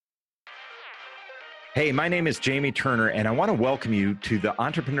Hey, my name is Jamie Turner, and I want to welcome you to the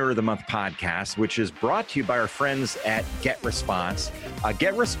Entrepreneur of the Month podcast, which is brought to you by our friends at GetResponse.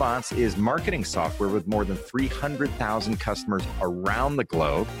 GetResponse is marketing software with more than 300,000 customers around the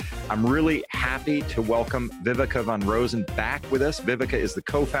globe. I'm really happy to welcome Viveka Van Rosen back with us. Viveka is the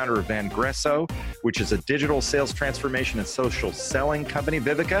co-founder of Vangresso, which is a digital sales transformation and social selling company.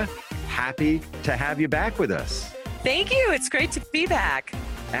 Viveka, happy to have you back with us. Thank you. It's great to be back.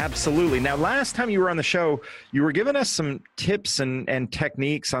 Absolutely. Now, last time you were on the show, you were giving us some tips and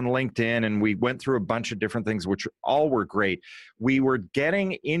techniques on LinkedIn, and we went through a bunch of different things, which all were great. We were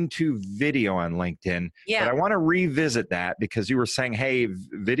getting into video on LinkedIn, but I want to revisit that because you were saying, hey,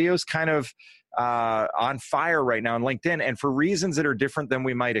 video's kind of on fire right now on LinkedIn, and for reasons that are different than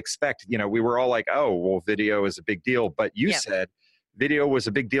we might expect. You know, we were all like, oh, well, video is a big deal, but you said video was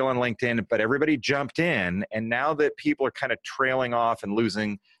a big deal on LinkedIn, but everybody jumped in. And now that people are kind of trailing off and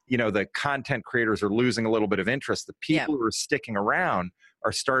losing, you know, the content creators are losing a little bit of interest, the people who are sticking around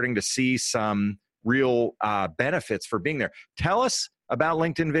are starting to see some real benefits for being there. Tell us about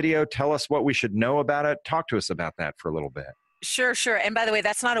LinkedIn video. Tell us what we should know about it. Talk to us about that for a little bit. Sure. And by the way,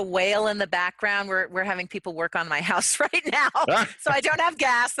 that's not a whale in the background. We're having people work on my house right now. So I don't have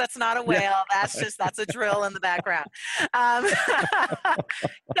gas. That's not a whale. That's a drill in the background.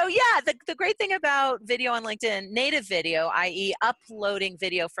 So the great thing about video on LinkedIn, native video, i.e. uploading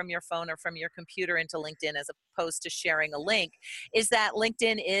video from your phone or from your computer into LinkedIn as opposed to sharing a link, is that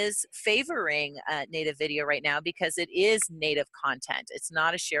LinkedIn is favoring native video right now because it is native content. It's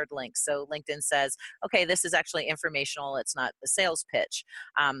not a shared link. So LinkedIn says, okay, this is actually informational. It's not a sales pitch.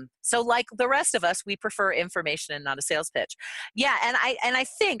 So like the rest of us, we prefer information and not a sales pitch. Yeah. And I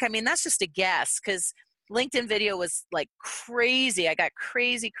think, that's just a guess because LinkedIn video was like crazy. I got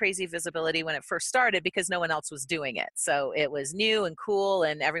crazy visibility when it first started because no one else was doing it. So it was new and cool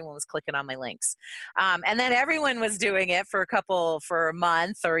and everyone was clicking on my links. And then everyone was doing it for a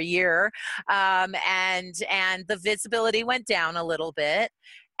month or a year. And the visibility went down a little bit.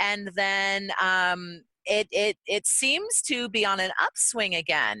 And then, it seems to be on an upswing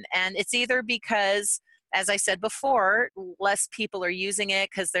again. And it's either because, as I said before, less people are using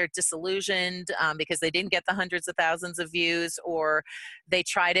it because they're disillusioned because they didn't get the hundreds of thousands of views, or they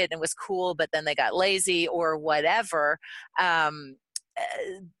tried it and it was cool, but then they got lazy or whatever.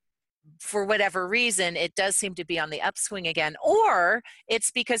 For whatever reason, it does seem to be on the upswing again, or it's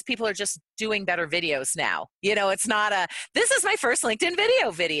because people are just doing better videos now. You know, it's not this is my first LinkedIn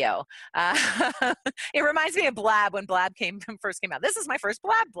video. It reminds me of Blab when Blab first came out. This is my first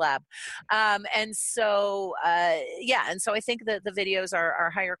Blab. And so I think that the videos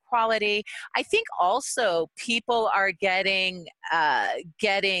are higher quality. I think also people are getting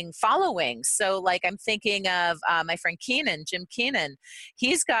followings. So like I'm thinking of my friend Jim Keenan.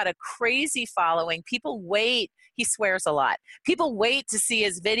 He's got a crazy following. People wait. He swears a lot. People wait to see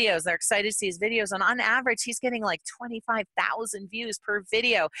his videos. They're excited to see his videos. And on average, he's getting like 25,000 views per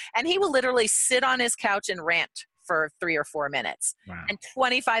video. And he will literally sit on his couch and rant for 3 or 4 minutes. Wow. And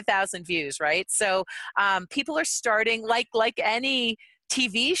 25,000 views, right? So people are starting, like any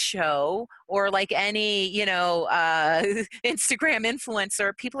TV show or like any, Instagram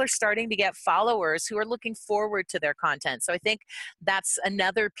influencer, people are starting to get followers who are looking forward to their content. So I think that's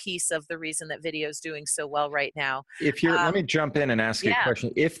another piece of the reason that video is doing so well right now. If you're, let me jump in and ask you a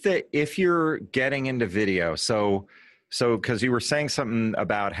question. If you're getting into video, so because you were saying something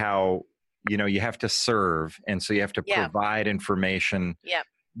about how, you have to serve, and so you have to provide information. Yeah.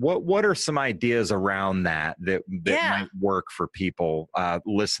 What are some ideas around that might work for people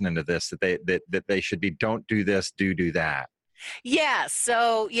listening to this, that they should be, don't do this, do that? Yeah.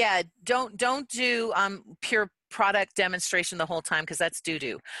 So don't do pure product demonstration the whole time, because that's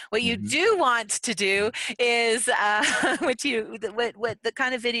doo-doo. What you do want to do is what the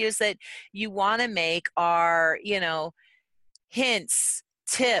kind of videos that you want to make are, hints,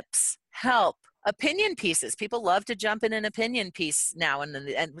 tips, help, opinion pieces. People love to jump in an opinion piece now, and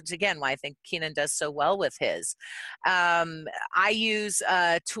which again, why I think Keenan does so well with his. I use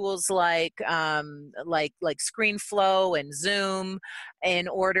tools like ScreenFlow and Zoom in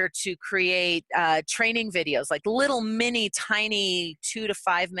order to create training videos, like little mini tiny 2 to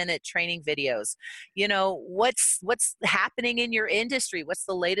 5 minute training videos. What's happening in your industry? What's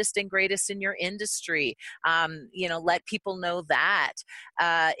the latest and greatest in your industry? Let people know that.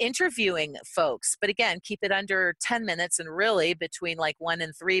 Interviewing folks, but again, keep it under 10 minutes, and really between like 1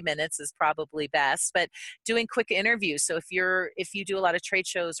 and 3 minutes is probably best. But doing quick interviews. So if you do a lot of trade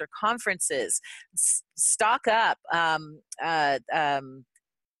shows or conferences, stock up.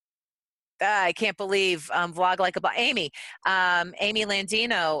 I can't believe Vlog Like a Amy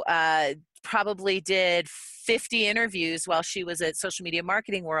Landino probably did 50 interviews while she was at Social Media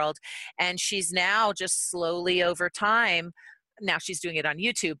Marketing World. And she's now just slowly over time, now she's doing it on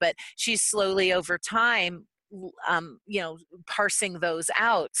YouTube, but she's slowly over time, parsing those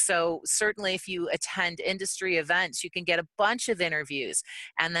out. So certainly if you attend industry events, you can get a bunch of interviews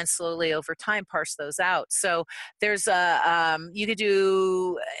and then slowly over time parse those out. So there's you could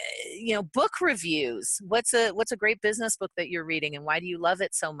do, book reviews. What's a great business book that you're reading and why do you love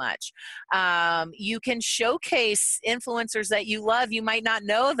it so much? You can showcase influencers that you love. You might not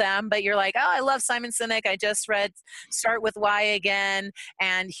know them, but you're like, oh, I love Simon Sinek. I just read Start With Why Again.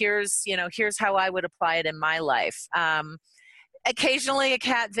 And here's how I would apply it in my life. Occasionally a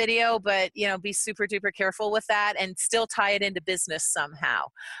cat video, but be super duper careful with that and still tie it into business somehow.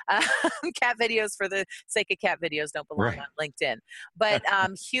 Cat videos for the sake of cat videos don't belong on LinkedIn, but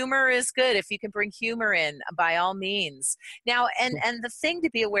humor is good. If you can bring humor in, by all means. Now, and the thing to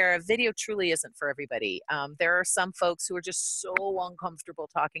be aware of, video truly isn't for everybody. There are some folks who are just so uncomfortable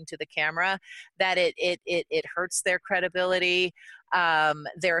talking to the camera that it hurts their credibility.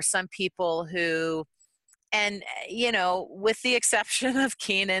 There are some people who, and, with the exception of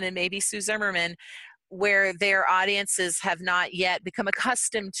Keenan and maybe Sue Zimmerman, where their audiences have not yet become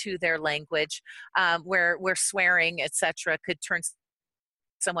accustomed to their language, where swearing, etc., could turn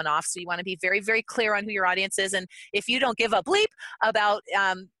someone off. So you want to be very, very clear on who your audience is. And if you don't give a bleep about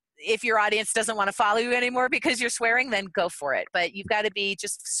if your audience doesn't want to follow you anymore because you're swearing, then go for it. But you've got to be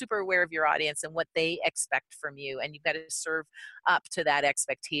just super aware of your audience and what they expect from you, and you've got to serve up to that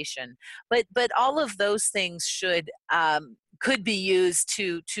expectation. But all of those things could be used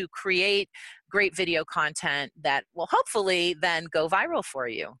to create great video content that will hopefully then go viral for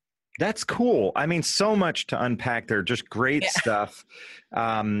you. That's cool. I mean, so much to unpack there. Just great stuff.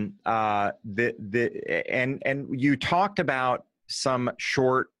 And you talked about some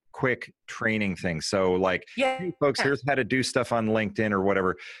short, quick training things. So like, hey folks, here's how to do stuff on LinkedIn or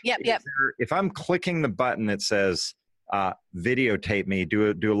whatever. If I'm clicking the button that says videotape me,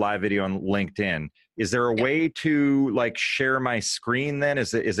 do a live video on LinkedIn, is there a way to like share my screen then?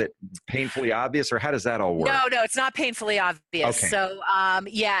 Is it painfully obvious, or how does that all work? No, it's not painfully obvious. Okay. So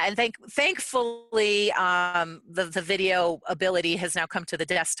and thankfully the video ability has now come to the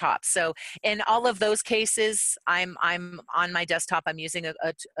desktop. So in all of those cases, I'm on my desktop. I'm using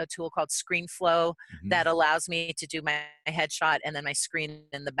a tool called ScreenFlow that allows me to do my headshot and then my screen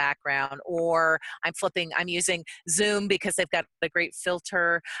in the background. Or I'm using Zoom because they've got a great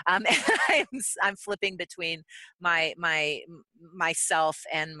filter. And I'm flipping between myself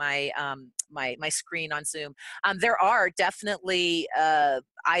and my screen on Zoom. There are definitely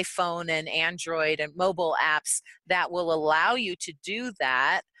iPhone and Android and mobile apps that will allow you to do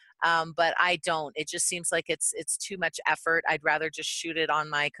that. But I don't. It just seems like it's too much effort. I'd rather just shoot it on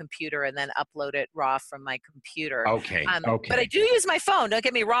my computer and then upload it raw from my computer. Okay. But I do use my phone. Don't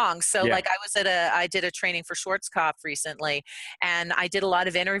get me wrong. So like I did a training for Schwarzkopf recently, and I did a lot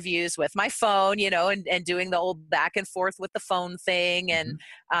of interviews with my phone, and doing the old back and forth with the phone thing, and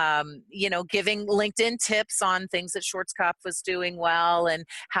giving LinkedIn tips on things that Schwarzkopf was doing well and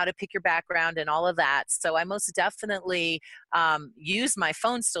how to pick your background and all of that. So I most definitely use my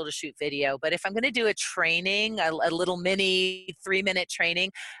phone still to shoot video. But if I'm going to do a training, a little mini 3-minute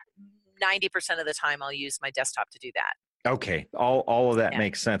training, 90% of the time I'll use my desktop to do that. Okay. All of that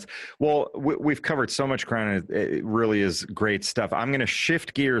makes sense. Well, we've covered so much ground. It really is great stuff. I'm going to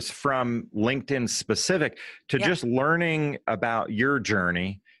shift gears from LinkedIn specific to just learning about your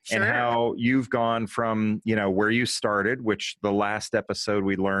journey. Sure. And how you've gone from, where you started, which the last episode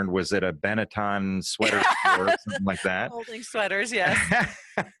we learned was at a Benetton sweater store or something like that. Holding sweaters, yes.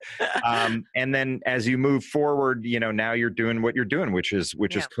 And then as you move forward, now you're doing what you're doing, which is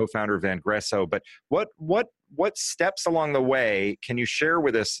co-founder of Vangresso. But what steps along the way can you share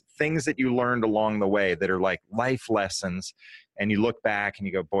with us, things that you learned along the way that are like life lessons, and you look back and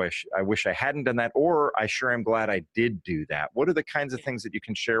you go, boy, I wish I hadn't done that, or I sure am glad I did do that? What are the kinds of things that you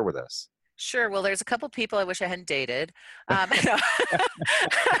can share with us? Sure. Well, there's a couple people I wish I hadn't dated. I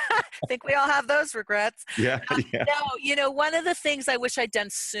think we all have those regrets. Yeah. No, one of the things I wish I'd done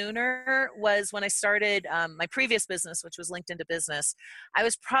sooner was when I started my previous business, which was LinkedIn to Business. I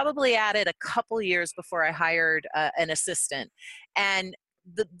was probably at it a couple years before I hired an assistant. And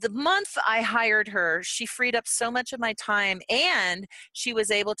the month I hired her, she freed up so much of my time, and she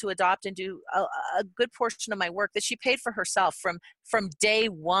was able to adopt and do a good portion of my work that she paid for herself from day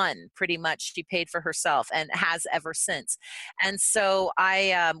one. Pretty much, she paid for herself and has ever since. And so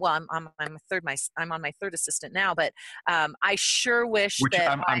I'm on my third assistant now, but I sure wish Which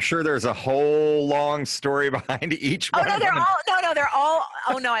that I'm sure there's a whole long story behind each Oh one. no, of they're them. all they're all.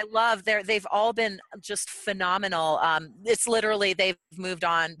 Oh no, I love. They've all been just phenomenal. It's literally they've moved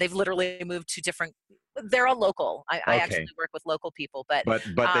on. They've literally moved to different. They're all local. I actually Okay, work with local people, but but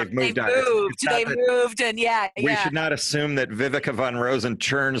they've they moved on. It's moved. not They that moved, and yeah, we yeah, should not assume that Vivica von Rosen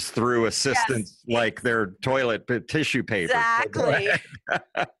churns through yes, assistants like their toilet tissue paper. So go exactly,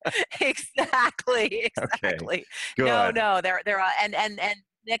 ahead. Okay, exactly. No, good. no, they're and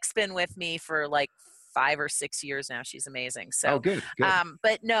Nick's been with me for like 5 or 6 years now. She's amazing. Oh, So, good, good.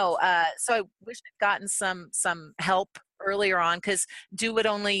 but no, so I wish I'd gotten some help earlier on, because do what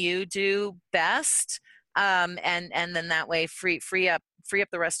only you do best, and then that way free up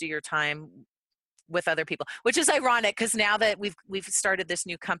the rest of your time with other people, which is ironic because now that we've started this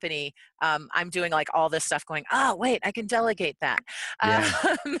new company, I'm doing like all this stuff going, oh wait, I can delegate that. Yeah.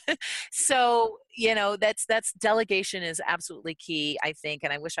 So that's delegation is absolutely key, I think,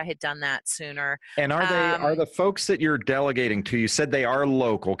 and I wish I had done that sooner. And are the folks that you're delegating to, you said they are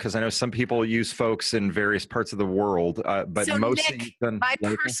local, because I know some people use folks in various parts of the world, but So mostly Nick, done my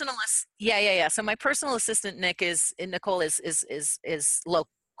local? personal yeah. So my personal assistant Nicole is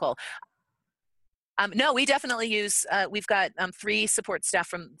local. No, we definitely use. We've got 3 support staff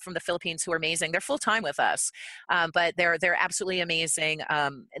from the Philippines who are amazing. They're full time with us, but they're absolutely amazing.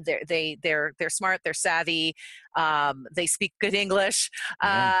 They're smart. They're savvy. They speak good English.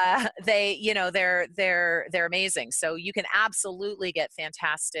 Yeah. They're amazing. So you can absolutely get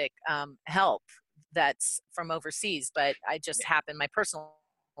fantastic help that's from overseas. But I just happen my personal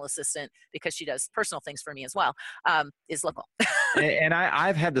assistant, because she does personal things for me as well, is local. And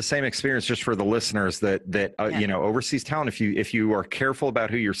I've had the same experience, just for the listeners, that Yeah. overseas talent, if you are careful about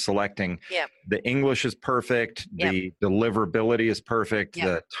who you're selecting, Yeah. the English is perfect, Yep. the deliverability is perfect, Yep.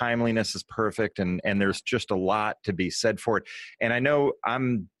 the timeliness is perfect, and there's just a lot to be said for it. And I know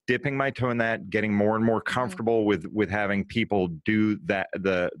I'm dipping my toe in that, getting more and more comfortable with having people do that,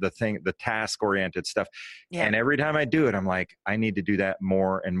 the task oriented stuff. Yeah. And every time I do it, I'm like, I need to do that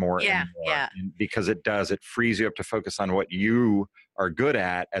more and more Yeah. and more. Yeah. Because it frees you up to focus on what you are good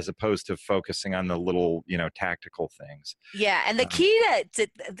at, as opposed to focusing on the little, tactical things. Yeah, and the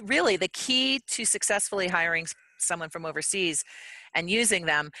key to successfully hiring someone from overseas and using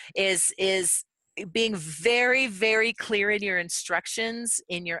them is being very, very clear in your instructions,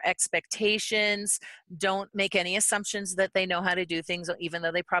 in your expectations. Don't make any assumptions that they know how to do things, even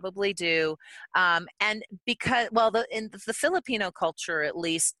though they probably do. And because, in the Filipino culture, at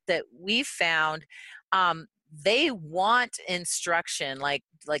least that we've found, they want instruction. Like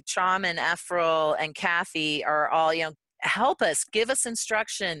Chom and Efrel and Kathy are all, help us, give us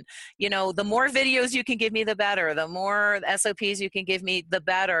instruction. The more videos you can give me, the better. The more SOPs you can give me, the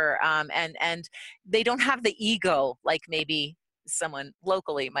better. And they don't have the ego like maybe someone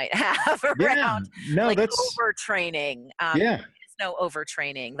locally might have around, No, like that's overtraining. yeah. There's no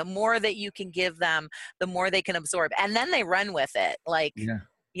overtraining. The more that you can give them, the more they can absorb, and then they run with it. Like, Yeah.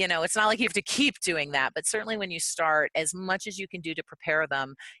 it's not like you have to keep doing that, but certainly when you start, as much as you can do to prepare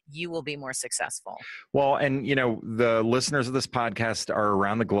them, you will be more successful. Well, and the listeners of this podcast are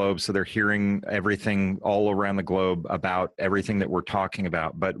around the globe, so they're hearing everything all around the globe about everything that we're talking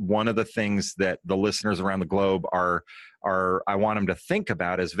about. But one of the things that the listeners around the globe are I want them to think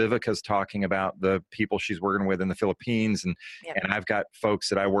about, as Vivica's talking about the people she's working with in the Philippines, and Yep. and I've got folks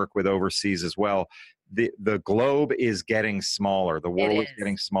that I work with overseas as well. The globe is getting smaller. The world is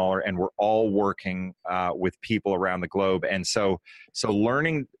getting smaller, and we're all working with people around the globe. And so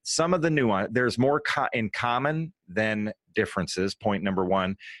learning some of the nuance, there's more in common than differences. Point number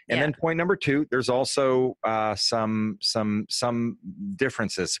one, and then point number two, there's also some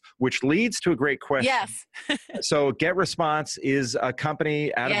differences, which leads to a great question. Yes. So Get Response is a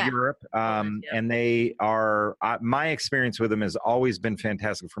company out of Europe, and they are. My experience with them has always been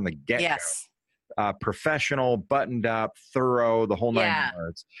fantastic from the get-go. Yes. Professional, buttoned up, thorough, the whole 9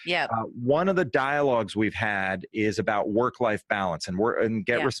 yards. Yeah. One of the dialogues we've had is about work-life balance, and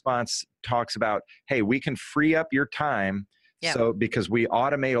Get Response talks about, hey, we can free up your time. Yep. So because we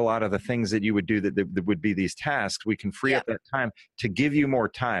automate a lot of the things that you would do that would be these tasks, we can free up that time to give you more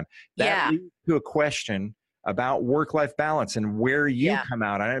time. That leads to a question about work-life balance and where you come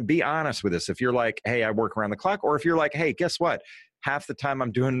out. And be honest with us. If you're like, hey, I work around the clock, or if you're like, hey, guess what? half the time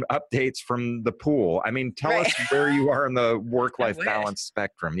I'm doing updates from the pool. I mean, tell Right. us where you are in the I work-life wish. balance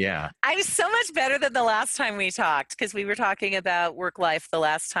spectrum. Yeah. I'm so much better than the last time we talked, because we were talking about work life the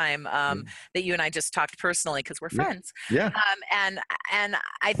last time Yeah. that you and I just talked personally, because we're Yeah. friends. Yeah. And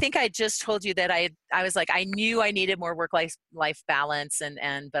I think I just told you that I was like, I knew I needed more work life balance,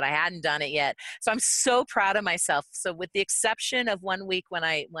 but I hadn't done it yet. So I'm so proud of myself. So with the exception of one week when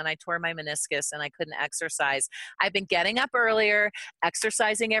I tore my meniscus and I couldn't exercise, I've been getting up earlier,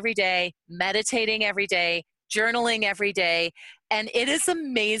 exercising every day, meditating every day, journaling every day, and it is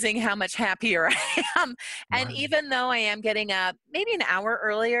amazing how much happier I am. And Wow. even though I am getting up maybe an hour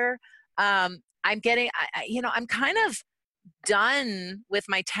earlier, I'm getting, I'm kind of done with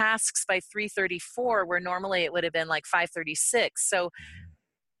my tasks by 3:34, where normally it would have been like 5:36. So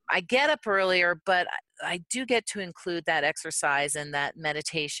I get up earlier, but I do get to include that exercise and that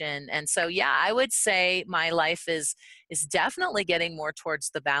meditation. And so, yeah, I would say my life is definitely getting more towards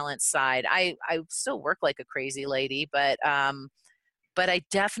the balance side. I still work like a crazy lady, but I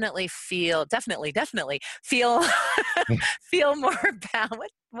definitely definitely feel feel more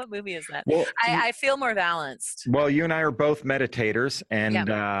balanced. What movie is that? Well, I feel more balanced. well, you and I are both meditators,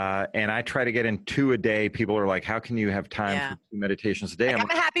 Yeah, and I try to get in 2 a day. People are like, "How can you have time for yeah. 2 meditations a day?" Like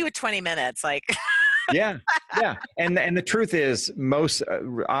I'm I'm happy with 20 minutes. Like, Yeah, yeah, and the truth is, most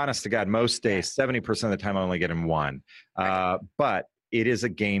honest to God, most yeah, days, 70% of the time, I only get in one. right. But it is a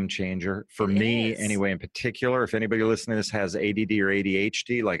game changer for It me, is. anyway. In particular, if anybody listening to this has ADD or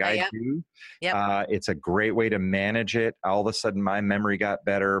ADHD, like I Yep. do, Yep. it's a great way to manage it. All of a sudden, my memory got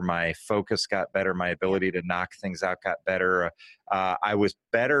better, my focus got better, my Yep. ability to knock things out got better. I was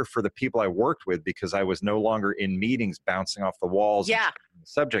better for the people I worked with because I was no longer in meetings bouncing off the walls and Yeah. changing the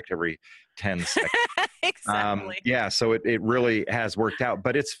subject every 10 seconds. Exactly. Yeah, so it really has worked out,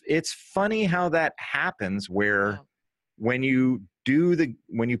 but it's funny how that happens where Oh, when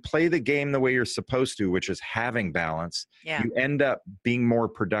when you play the game the way you're supposed to, which is having balance, yeah. you end up being more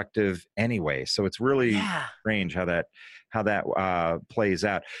productive anyway. So it's really Yeah. strange how that plays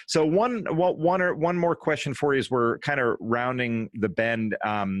out. So one more question for you as we're kind of rounding the bend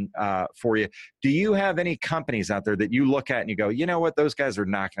for you. Do you have any companies out there that you look at and you go, you know what, those guys are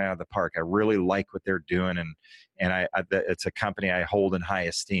knocking it out of the park. I really like what they're doing, and it's a company I hold in high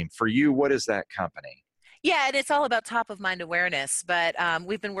esteem. For you, what is that company? Yeah, and it's all about top of mind awareness. But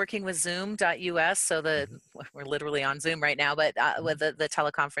we've been working with Zoom.us, so Mhm. we're literally on Zoom right now, but with Mhm. the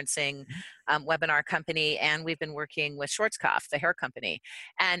teleconferencing webinar company, and we've been working with Schwarzkopf, the hair company.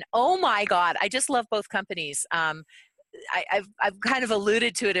 And oh my God, I just love both companies. I've kind of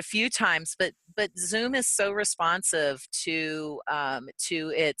alluded to it a few times, but Zoom is so responsive to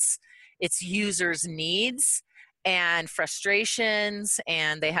its users' needs and frustrations,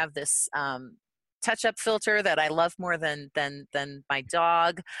 and they have this touch up filter that I love more than my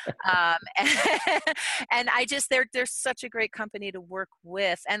dog. And, and they're such a great company to work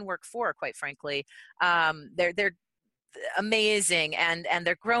with and work for, quite frankly. They're amazing, and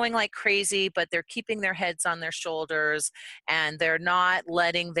they're growing like crazy, but they're keeping their heads on their shoulders, and they're not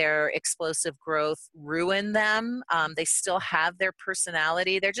letting their explosive growth ruin them. They still have their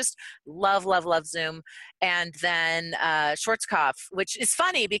personality. They're just love Zoom. And then Schwarzkopf, which is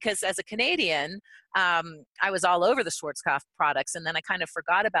funny because as a Canadian, I was all over the Schwarzkopf products, and then I kind of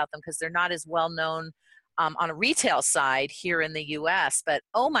forgot about them because they're not as well known on a retail side here in the US. But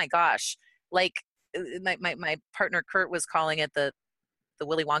oh my gosh, like my partner Kurt was calling it the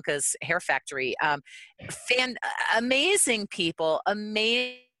Willy Wonka's hair factory. Fan Amazing people,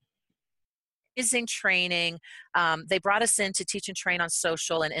 amazing training. They brought us in to teach and train on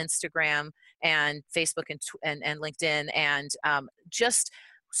social and Instagram and Facebook and LinkedIn, and just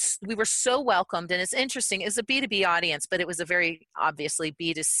we were so welcomed. And it's interesting, it's a B2B audience, but it was a very obviously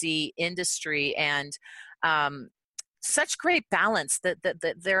B2C industry, and um, such great balance that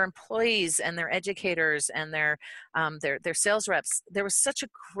their employees and their educators and their sales reps, there was such a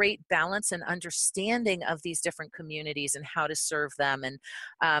great balance and understanding of these different communities and how to serve them. And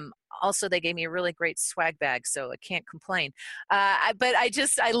also they gave me a really great swag bag, so I can't complain. But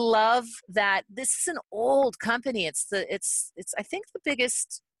I love that this is an old company. It's I think the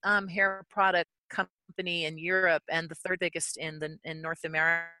biggest hair product company in Europe and the third biggest in North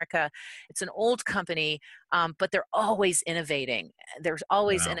America. It's an old company, but they're always innovating. They're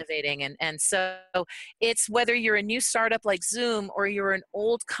always Wow. innovating, and so it's whether you're a new startup like Zoom or you're an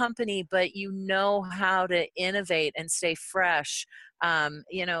old company, but you know how to innovate and stay fresh. And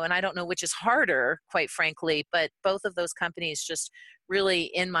I don't know which is harder, quite frankly, but both of those companies just really,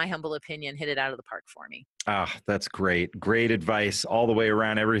 in my humble opinion, hit it out of the park for me. Ah, that's great. Great advice all the way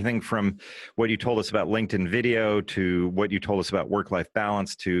around. Everything from what you told us about LinkedIn video to what you told us about work-life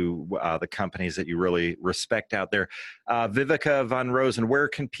balance to the companies that you really respect out there. Viveka van Rosen, where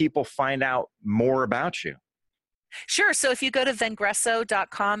can people find out more about you? Sure. So if you go to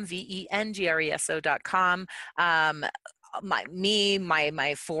vengreso.com, VENGRESO.com,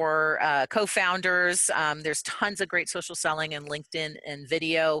 my four co-founders. There's tons of great social selling and LinkedIn and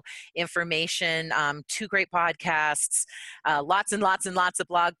video information. 2 great podcasts, lots and lots and lots of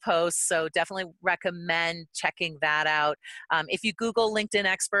blog posts. So definitely recommend checking that out. If you Google LinkedIn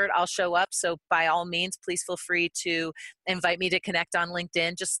expert, I'll show up. So by all means, please feel free to invite me to connect on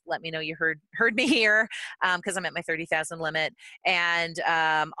LinkedIn. Just let me know you heard me here, because I'm at my 30,000 limit. And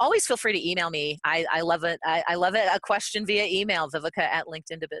always feel free to email me. I love it. I love it. A question via email,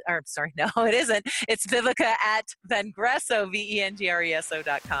 Viveka@LinkedIn. Or sorry, no, it isn't. It's Viveka@Vengreso,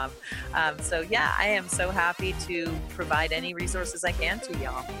 VENGRESO.com. So yeah, I am so happy to provide any resources I can to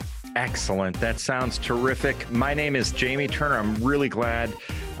y'all. Excellent. That sounds terrific. My name is Jamie Turner. I'm really glad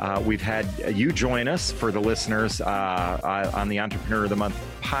we've had you join us for the listeners on the Entrepreneur of the Month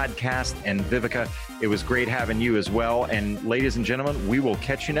podcast. And Viveka, it was great having you as well. And ladies and gentlemen, we will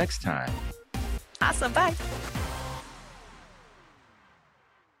catch you next time. Awesome. Bye.